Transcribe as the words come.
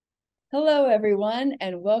Hello, everyone,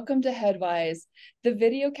 and welcome to Headwise, the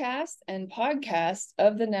videocast and podcast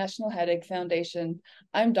of the National Headache Foundation.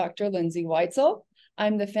 I'm Dr. Lindsay Weitzel.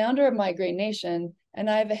 I'm the founder of Migraine Nation, and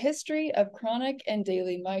I have a history of chronic and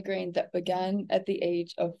daily migraine that began at the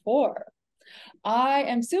age of 4. I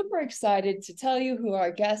am super excited to tell you who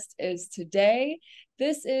our guest is today.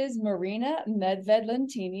 This is Marina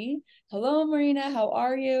Medved-Lentini. Hello, Marina. How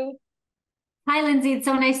are you? Hi, Lindsay. It's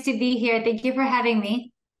so nice to be here. Thank you for having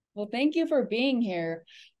me. Well, thank you for being here.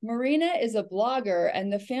 Marina is a blogger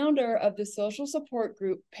and the founder of the social support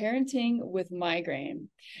group Parenting with Migraine.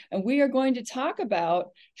 And we are going to talk about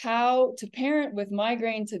how to parent with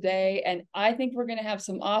migraine today. And I think we're going to have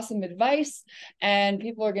some awesome advice, and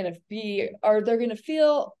people are going to they're going to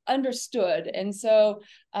feel understood. And so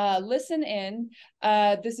listen in.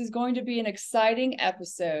 This is going to be an exciting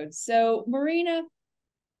episode. So, Marina,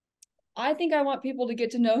 I think I want people to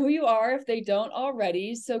get to know who you are if they don't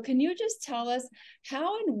already. So can you just tell us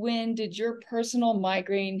how and when did your personal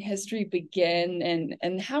migraine history begin,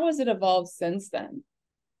 and how has it evolved since then?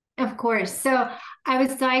 Of course. So I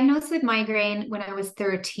was diagnosed with migraine when I was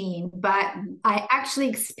 13, but I actually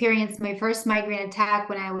experienced my first migraine attack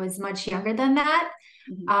when I was much younger than that.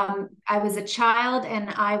 Mhm. I was a child and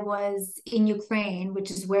I was in Ukraine,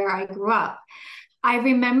 which is where I grew up. I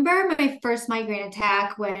remember my first migraine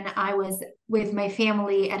attack when I was with my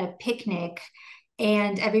family at a picnic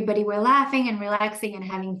and everybody were laughing and relaxing and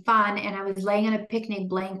having fun. And I was laying on a picnic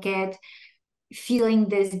blanket, feeling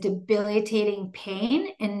this debilitating pain,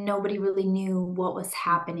 and nobody really knew what was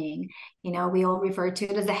happening. You know, we all referred to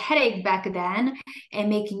it as a headache back then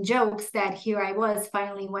and making jokes that here I was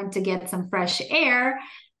finally went to get some fresh air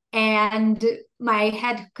and my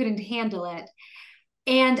head couldn't handle it.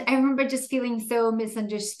 And I remember just feeling so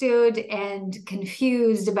misunderstood and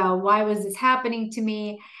confused about why was this happening to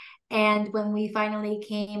me. And when we finally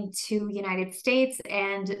came to United States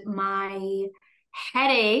and my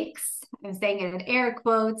headaches, I'm saying it in air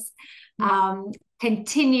quotes,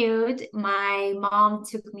 continued, my mom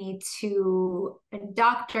took me to a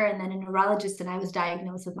doctor and then a neurologist, and I was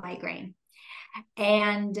diagnosed with migraine.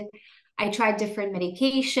 And I tried different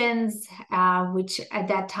medications, which at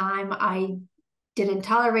that time I didn't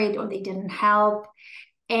tolerate or they didn't help.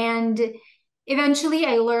 And eventually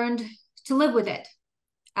I learned to live with it,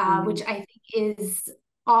 which I think is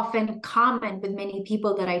often common with many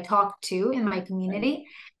people that I talk to in my Right. community.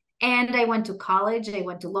 And I went to college, I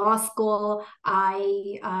went to law school,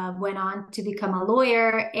 I went on to become a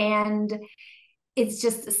lawyer. And it's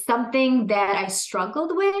just something that I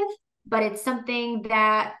struggled with, but it's something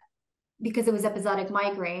that, because it was episodic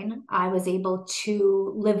migraine, I was able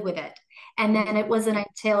to live with it. And then it wasn't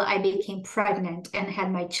until I became pregnant and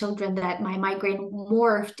had my children that my migraine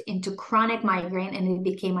morphed into chronic migraine and it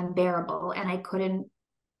became unbearable. And I couldn't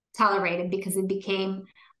tolerate it because it became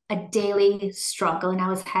a daily struggle. And I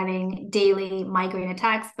was having daily migraine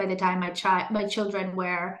attacks by the time my children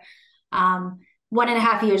were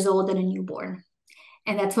 1.5 years old and a newborn.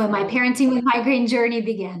 And that's when my Wow. parenting with migraine journey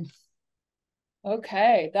began.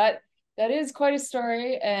 Okay, that is quite a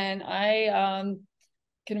story, and I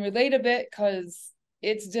can relate a bit because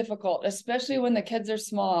it's difficult, especially when the kids are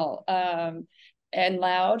small and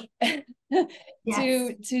loud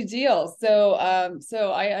Yes. to deal. So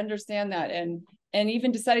I understand that, and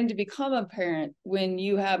even deciding to become a parent when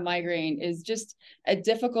you have migraine is just a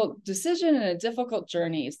difficult decision and a difficult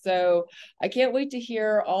journey. So I can't wait to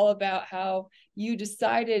hear all about how you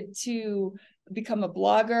decided to become a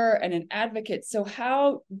blogger and an advocate. So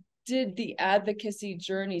how did the advocacy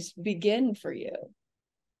journeys begin for you?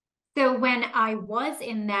 So when I was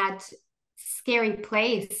in that scary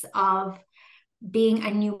place of being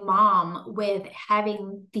a new mom with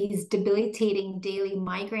having these debilitating daily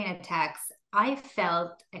migraine attacks, I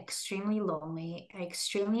felt extremely lonely,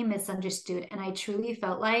 extremely misunderstood, and I truly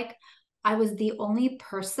felt like I was the only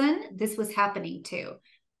person this was happening to.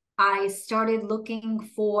 I started looking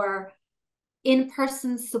for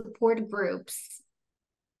in-person support groups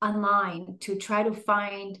online to try to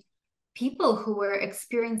find people who were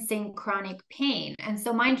experiencing chronic pain. And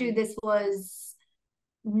so, mind you, this was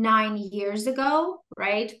 9 years ago,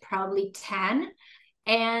 right? Probably 10.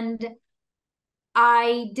 And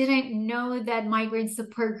I didn't know that migraine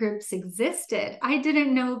support groups existed. I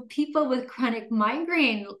didn't know people with chronic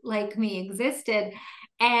migraine like me existed.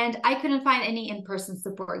 And I couldn't find any in person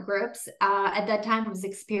support groups. At that time, I was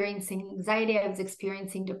experiencing anxiety, I was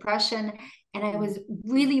experiencing depression, and I was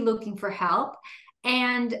really looking for help.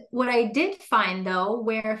 And what I did find, though,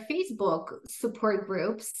 were Facebook support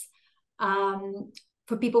groups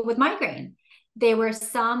for people with migraine. There were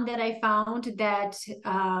some that I found that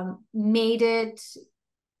made it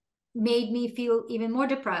made me feel even more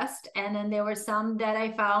depressed. And then there were some that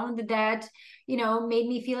I found that, made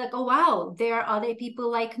me feel like, oh, wow, there are other people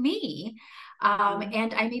like me.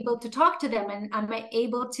 And I'm able to talk to them and I'm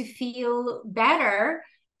able to feel better.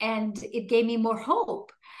 And it gave me more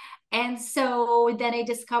hope. And so then I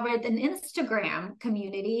discovered an Instagram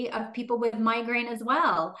community of people with migraine as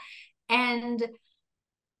well. And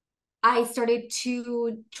I started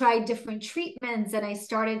to try different treatments and I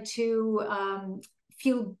started to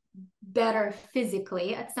feel better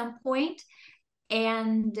physically at some point.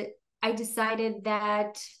 And I decided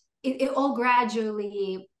that it all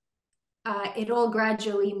gradually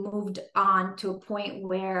moved on to a point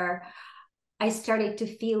where I started to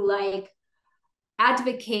feel like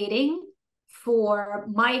advocating for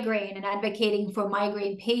migraine and advocating for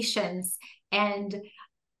migraine patients and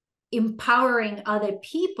empowering other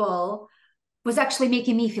people was actually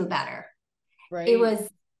making me feel better. Right.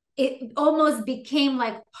 It almost became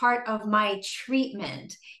like part of my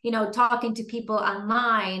treatment, talking to people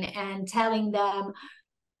online and telling them,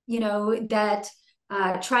 that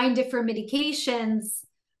trying different medications,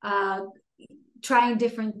 trying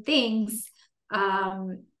different things,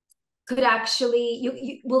 could actually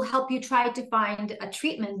you will help you try to find a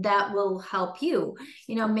treatment that will help you.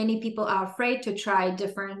 Many people are afraid to try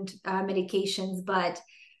different medications, but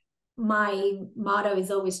my motto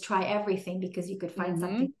is always try everything, because you could find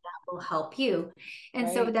something that will help you. And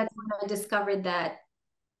so that's when I discovered that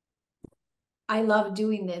I love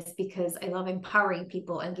doing this, because I love empowering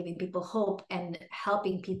people and giving people hope and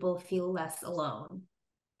helping people feel less alone.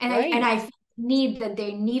 And I need that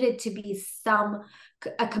there needed to be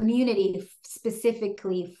a community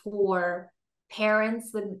specifically for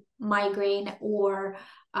parents with migraine, or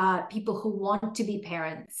people who want to be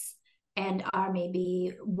parents and are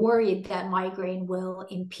maybe worried that migraine will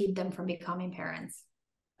impede them from becoming parents.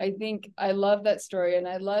 I think I love that story. And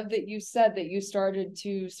I love that you said that you started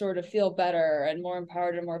to sort of feel better and more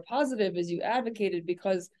empowered and more positive as you advocated,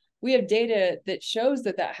 because we have data that shows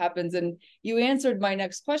that that happens. And you answered my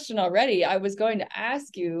next question already. I was going to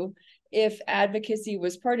ask you if advocacy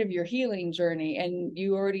was part of your healing journey, and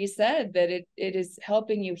you already said that it is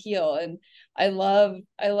helping you heal. And I love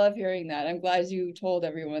hearing that. I'm glad you told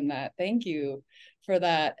everyone that. Thank you for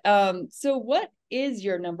that. So what is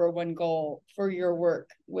your number one goal for your work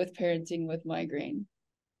with parenting with migraine?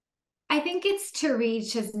 I think it's to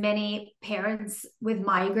reach as many parents with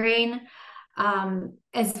migraine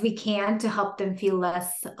as we can, to help them feel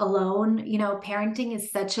less alone. Parenting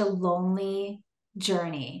is such a lonely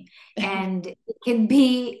journey, and it can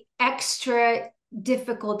be extra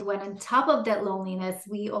difficult when, on top of that loneliness,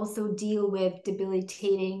 we also deal with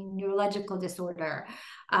debilitating neurological disorder,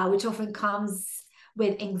 which often comes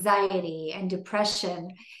with anxiety and depression.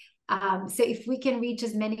 So if we can reach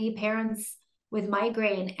as many parents with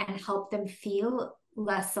migraine and help them feel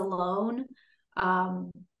less alone,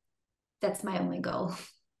 that's my only goal.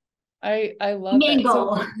 I love Main that.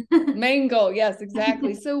 goal. So main goal, yes,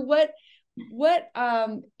 exactly. So what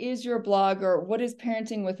is your blog, or what is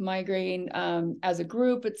Parenting with Migraine as a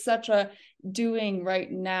group, etc., doing right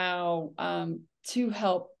now to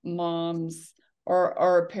help moms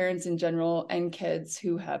or parents in general and kids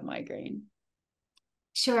who have migraine?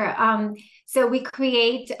 Sure. So we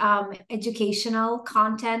create educational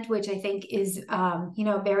content, which I think is,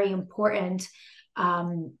 very important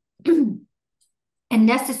and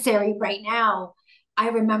necessary right now. I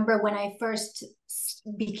remember when I first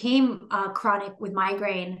became chronic with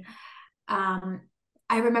migraine. I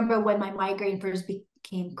remember when my migraine first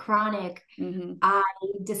became chronic, I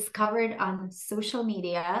discovered on social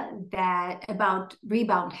media about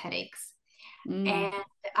rebound headaches. And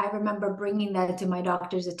I remember bringing that to my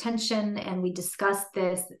doctor's attention, and we discussed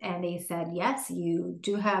this, and they said, yes, you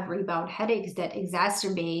do have rebound headaches that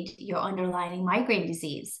exacerbate your underlying migraine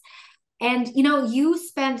disease. And, you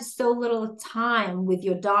spend so little time with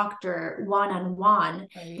your doctor one-on-one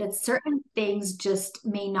that certain things just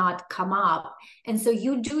may not come up. And so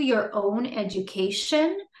you do your own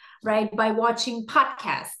education, right? By watching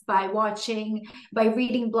podcasts, by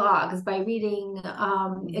reading blogs, by reading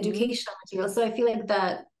educational materials. So I feel like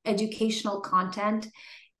the educational content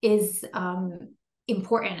is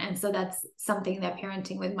important. And so that's something that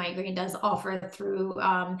Parenting with Migraine does offer through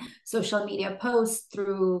social media posts,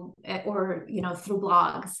 through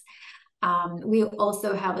blogs. We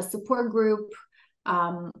also have a support group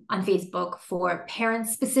on Facebook for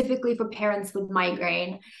parents, specifically for parents with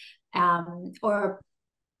migraine, or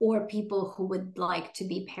people who would like to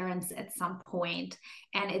be parents at some point.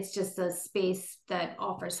 And it's just a space that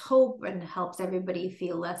offers hope and helps everybody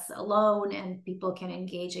feel less alone, and people can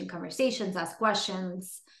engage in conversations, ask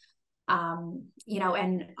questions. You know,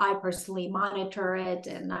 and I personally monitor it,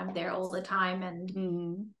 and I'm there all the time, and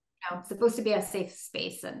Mm-hmm. you know, it's supposed to be a safe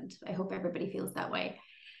space, and I hope everybody feels that way.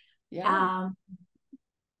 Yeah.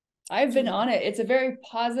 I've been on it. It's a very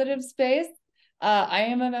positive space. I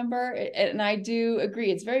am a member, and I do agree.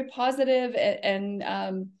 It's very positive and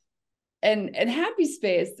happy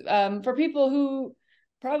space for people who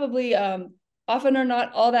probably often are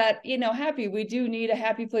not all that happy. We do need a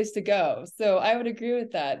happy place to go. So I would agree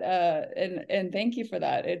with that. And thank you for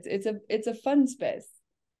that. It's a fun space,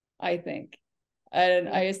 I think, and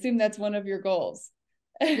I assume that's one of your goals.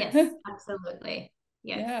 Yes, absolutely.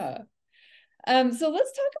 Yes. Yeah. So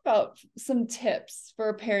let's talk about some tips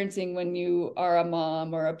for parenting when you are a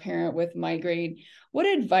mom or a parent with migraine. What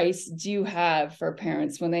advice do you have for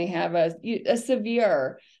parents when they have a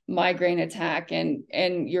severe migraine attack and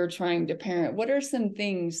you're trying to parent? What are some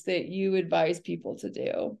things that you advise people to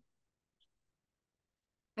do?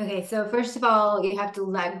 Okay, so first of all, you have to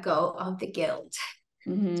let go of the guilt.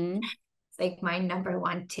 Mm-hmm. It's like my number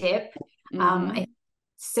one tip. Mm-hmm.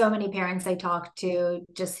 So many parents I talk to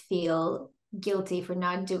just feel guilty for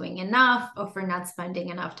not doing enough, or for not spending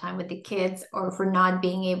enough time with the kids, or for not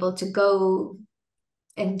being able to go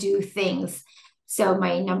and do things. So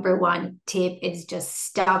my number one tip is just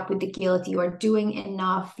stop with the guilt. You are doing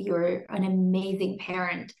enough. You're an amazing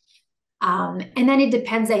parent. And then it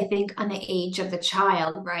depends, I think, on the age of the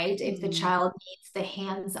child, right? If the Mm-hmm. child needs the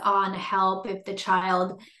hands-on help, if the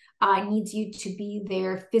child needs you to be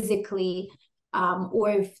there physically, or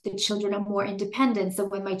if the children are more independent. So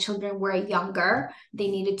when my children were younger, they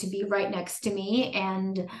needed to be right next to me,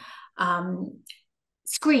 and um,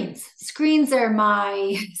 screens are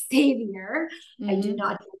my savior. I do Mm-hmm.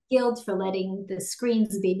 not feel guilt for letting the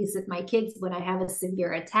screens babysit my kids when I have a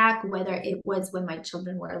severe attack, whether it was when my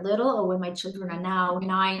children were little or when my children are now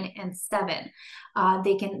 9 and 7.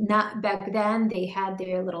 They can not, back then they had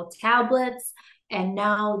their little tablets, and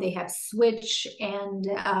now they have Switch, and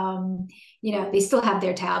you know, they still have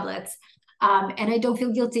their tablets. And I don't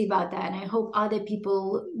feel guilty about that, and I hope other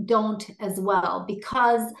people don't as well,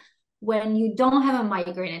 because when you don't have a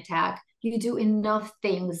migraine attack, you do enough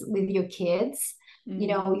things with your kids. You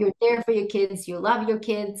know, Mm-hmm. you're there for your kids, you love your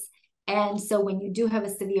kids. And so when you do have a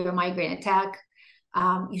severe migraine attack,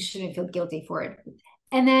 you shouldn't feel guilty for it.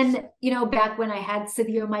 And then, you know, back when I had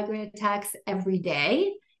severe migraine attacks every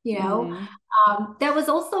day, you know, Mm-hmm. that was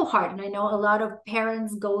also hard. And I know a lot of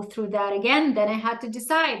parents go through that again. Then I had to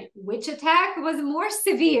decide which attack was more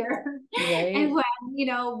severe and Right. when, you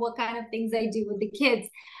know, what kind of things I do with the kids.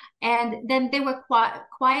 And then there were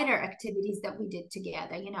quieter activities that we did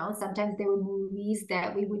together. You know, sometimes there were movies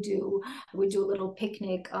that we would do. We would do a little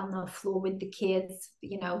picnic on the floor with the kids,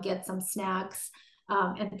 you know, get some snacks,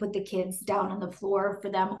 and put the kids down on the floor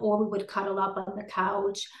for them, or we would cuddle up on the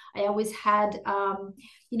couch. I always had,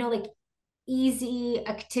 you know, like easy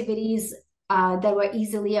activities that were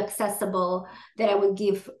easily accessible that I would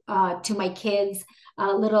give to my kids,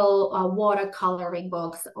 little watercoloring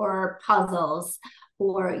books or puzzles,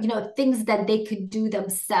 or you know, things that they could do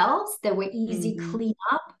themselves that were easy Mm-hmm. clean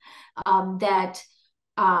up, that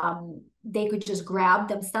they could just grab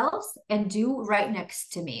themselves and do right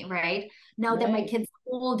next to me. Right now that my Right. kids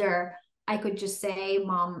are older, I could just say,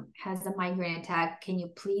 Mom has a migraine attack, can you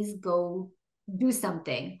please go do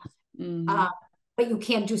something? Mm-hmm. uh, but you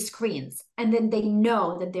can't do screens. And then they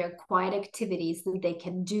know that there are quiet activities that they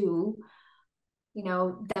can do, you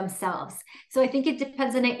know, themselves. So I think it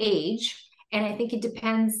depends on the age, and I think it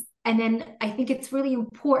depends. And then I think it's really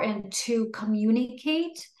important to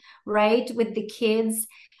communicate, right, with the kids,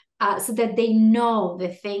 so that they know the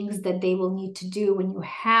things that they will need to do when you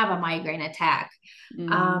have a migraine attack.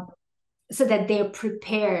 Mm-hmm. Um, so that they're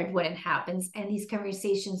prepared when it happens. And these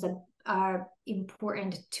conversations are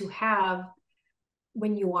important to have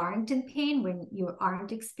when you aren't in pain, when you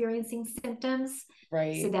aren't experiencing symptoms, so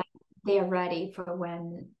Right. that they are ready for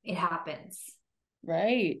when it happens.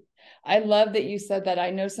 Right. I love that you said that.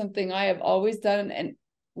 I know something I have always done and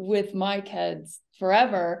with my kids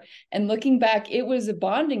forever. And looking back, it was a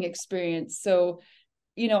bonding experience. So,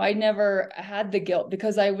 I never had the guilt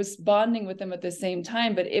because I was bonding with them at the same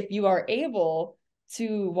time. But if you are able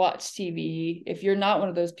to watch TV, if you're not one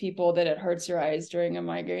of those people that it hurts your eyes during a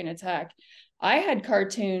migraine attack, I had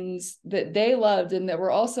cartoons that they loved and that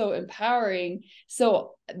were also empowering.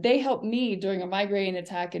 So they helped me during a migraine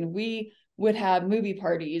attack, and we would have movie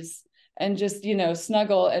parties and just,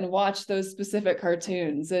 snuggle and watch those specific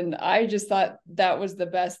cartoons. And I just thought that was the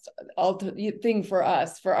best thing for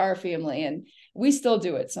us, for our family. And we still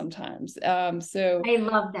do it sometimes. So I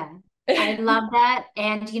love that. I love that.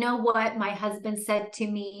 And you know what my husband said to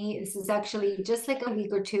me? This is actually just like a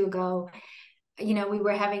week or two ago. You know, we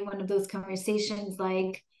were having one of those conversations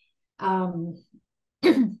like, um,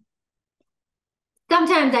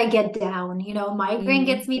 sometimes I get down, you know, migraine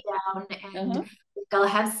gets me down, and I'll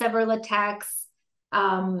have several attacks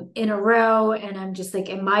in a row, and I'm just like,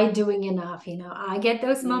 am I doing enough? You know, I get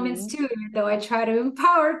those moments too, even though I try to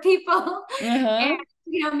empower people and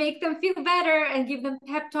you know, make them feel better and give them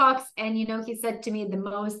pep talks. And you know, he said to me, the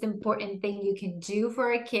most important thing you can do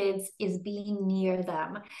for our kids is being near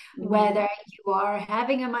them. Whether you are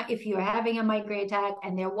having if you're having a migraine attack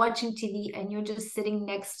and they're watching TV and you're just sitting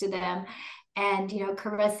next to them and you know,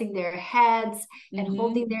 caressing their heads and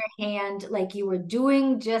holding their hand like you were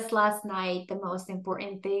doing just last night, the most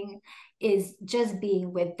important thing is just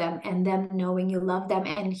being with them and them knowing you love them.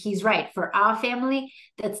 And he's right, for our family,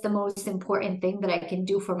 that's the most important thing that I can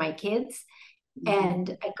do for my kids.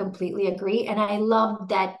 And I completely agree. And I love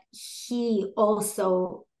that he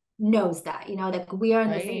also knows that, you know, that we are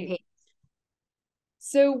on the same page.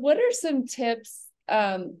 So what are some tips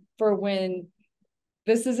for when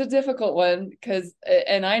this is a difficult one, because,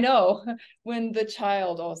 and I know when the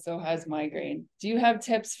child also has migraine, do you have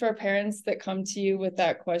tips for parents that come to you with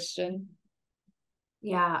that question?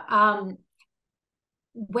 Yeah.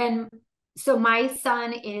 So my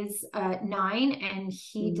son is 9 and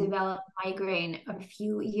he developed migraine a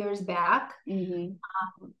few years back.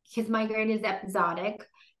 His migraine is episodic,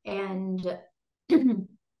 and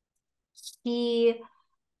he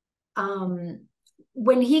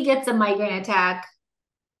when he gets a migraine attack,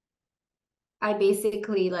 I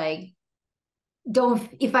basically like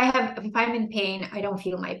if I'm in pain, I don't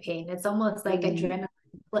feel my pain. It's almost like adrenaline,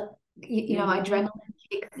 you know, adrenaline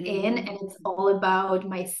kicks in, and it's all about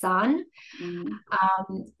my son.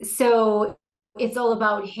 So it's all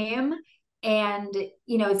about him, and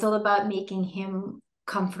you know, it's all about making him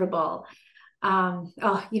comfortable.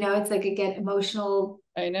 Oh, you know, it's like I get emotional.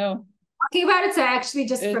 I know. Talking about it, so I actually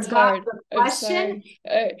just it's forgot hard. the question.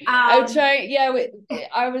 I'm trying. Yeah,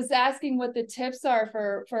 I was asking what the tips are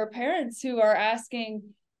for parents who are asking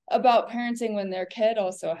about parenting when their kid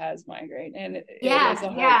also has migraine, and it is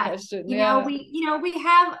a hard question. You know,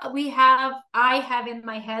 I have in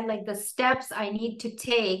my head like the steps I need to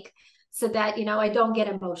take so that you know I don't get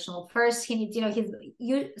emotional. First, he needs,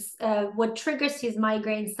 you know, what triggers his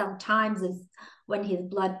migraine sometimes is when his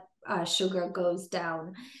blood sugar goes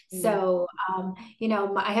down. So you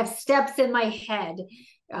know, I have steps in my head.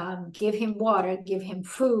 Give him water, give him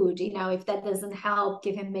food. You know, if that doesn't help,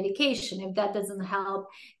 give him medication. If that doesn't help,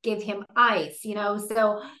 give him ice. You know,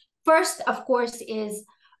 so first, of course, is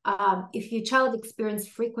if your child experiences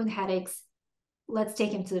frequent headaches, let's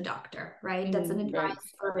take him to the doctor, right? That's an advice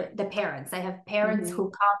for the parents. I have parents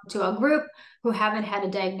who come to a group who haven't had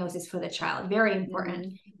a diagnosis for the child. Very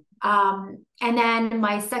important. And then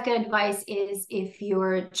my second advice is if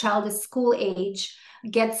your child is school age,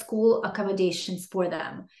 get school accommodations for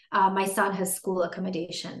them. My son has school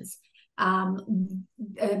accommodations.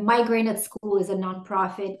 Migraine at School is a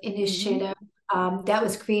nonprofit initiative that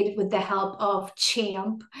was created with the help of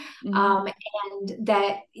CHAMP and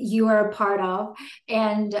that you are a part of.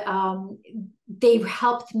 And they've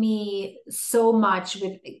helped me so much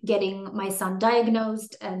with getting my son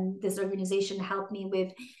diagnosed. And this organization helped me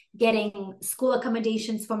with getting school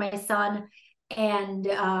accommodations for my son. And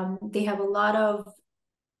they have a lot of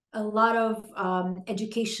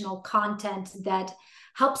educational content that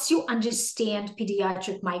helps you understand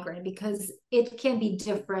pediatric migraine, because it can be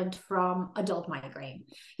different from adult migraine.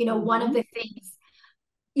 You know, one of the things,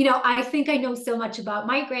 you know, I think I know so much about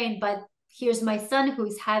migraine, but here's my son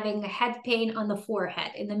who's having a head pain on the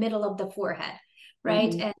forehead, in the middle of the forehead,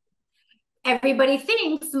 right? And everybody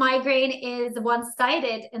thinks migraine is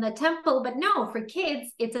one-sided in the temple, but no, for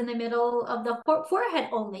kids, it's in the middle of the forehead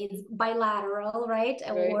only. It's bilateral, right?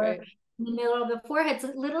 Or in the middle of the forehead.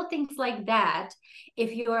 So little things like that.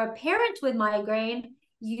 If you're a parent with migraine,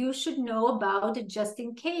 you should know about it just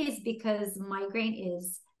in case, because migraine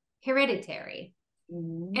is hereditary.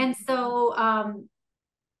 And so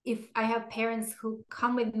if I have parents who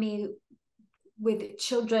come with me with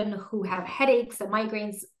children who have headaches and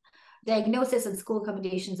migraines, diagnosis and school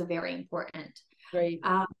accommodations are very important.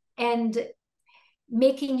 And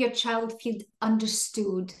making your child feel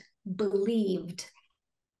understood, believed,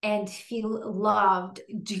 and feel loved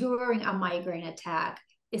during a migraine attack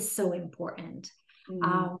is so important.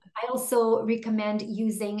 I also recommend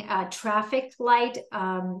using a traffic light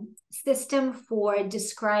system for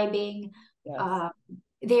describing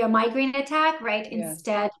their migraine attack, right?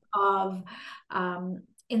 Instead of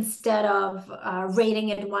instead of rating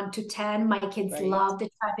it 1 to 10. My kids Right. love the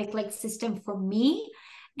traffic light system for me.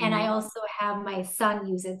 And I also have my son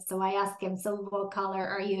use it. So I ask him, so what color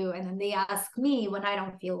are you? And then they ask me when I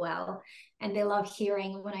don't feel well. And they love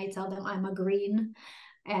hearing when I tell them I'm a green.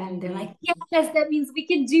 And they're like, yes, that means we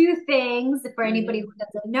can do things. For anybody who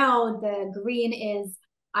doesn't know, the green is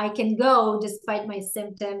I can go despite my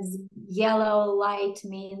symptoms. Yellow light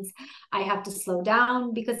means I have to slow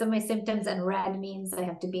down because of my symptoms, and red means I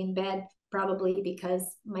have to be in bed, probably because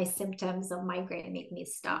my symptoms of migraine make me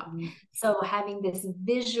stop. So having this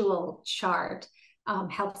visual chart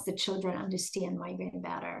helps the children understand migraine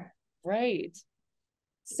better. Right.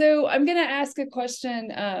 So I'm going to ask a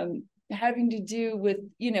question having to do with,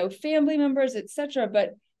 family members, etc.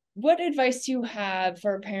 But what advice do you have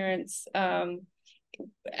for parents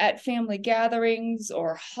at family gatherings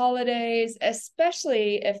or holidays,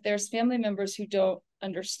 especially if there's family members who don't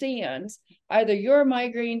understand either your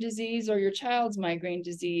migraine disease or your child's migraine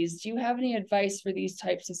disease? Do you have any advice for these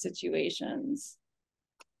types of situations?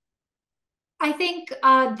 I think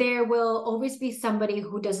there will always be somebody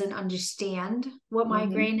who doesn't understand what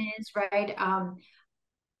migraine is, right?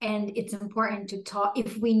 And it's important to talk.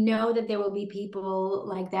 If we know that there will be people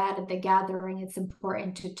like that at the gathering, it's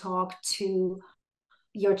important to talk to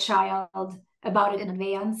your child about it in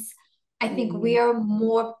advance. I think we are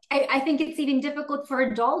more, I think it's even difficult for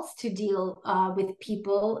adults to deal with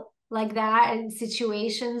people like that in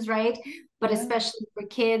situations, right? But especially for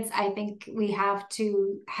kids, I think we have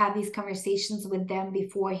to have these conversations with them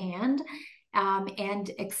beforehand,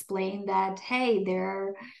 and explain that, hey,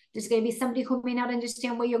 there's going to be somebody who may not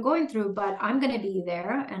understand what you're going through, but I'm going to be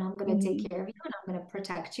there and I'm going to take care of you and I'm going to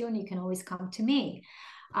protect you and you can always come to me.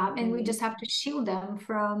 And we just have to shield them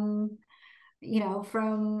from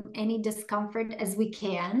any discomfort as we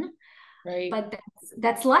can. Right. But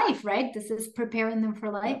that's life, right? This is preparing them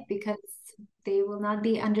for life because they will not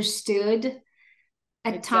be understood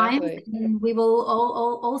at times. And we will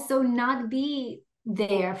also not be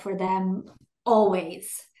there for them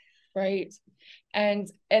always. Right. And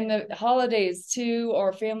the holidays too,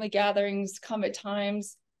 or family gatherings come at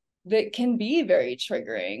times that can be very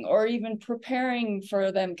triggering, or even preparing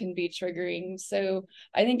for them can be triggering. So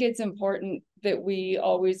I think it's important that we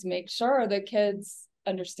always make sure the kids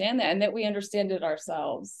understand that and that we understand it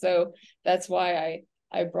ourselves. So that's why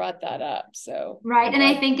I brought that up. So right. And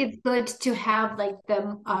I think it's good to have like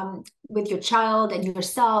them with your child and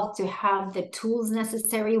yourself to have the tools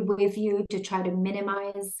necessary with you to try to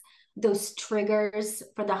minimize those triggers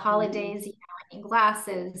for the holidays, any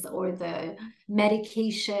glasses or the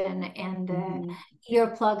medication and the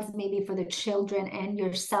earplugs, maybe for the children and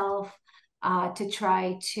yourself, to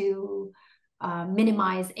try to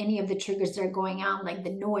minimize any of the triggers that are going on, like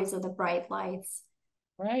the noise of the bright lights.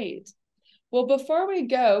 Right. Well, before we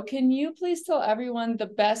go, can you please tell everyone the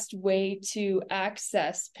best way to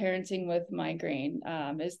access parenting with migraine?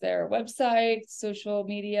 Is there a website, social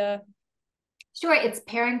media? Sure, it's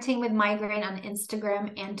Parenting with Migraine on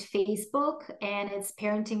Instagram and Facebook, and it's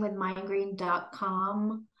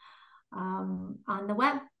parentingwithmigraine.com on the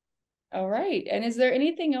web. All right. And is there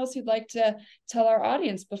anything else you'd like to tell our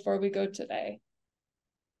audience before we go today?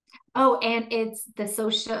 Oh, and it's the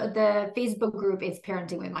Facebook group is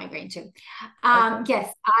Parenting with Migraine too.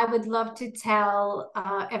 Yes, I would love to tell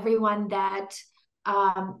everyone that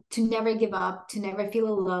to never give up, to never feel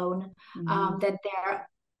alone, that there are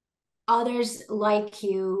others like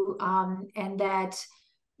you, and that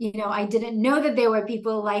I didn't know that there were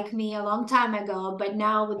people like me a long time ago, but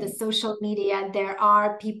now with the social media there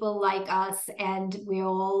are people like us, and we're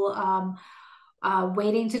all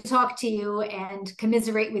waiting to talk to you and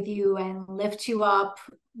commiserate with you and lift you up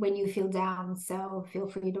when you feel down. So feel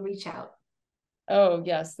free to reach out. Oh,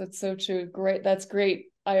 yes, that's so true. Great. That's great.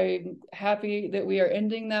 I'm happy that we are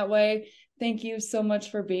ending that way. Thank you so much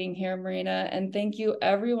for being here, Marina. And thank you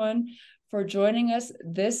everyone for joining us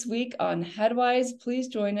this week on Headwise. Please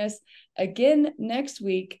join us again next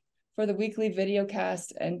week for the weekly video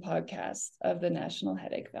cast and podcast of the National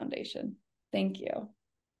Headache Foundation. Thank you.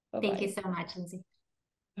 Bye-bye. Thank you so much, Lindsay.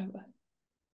 Bye-bye.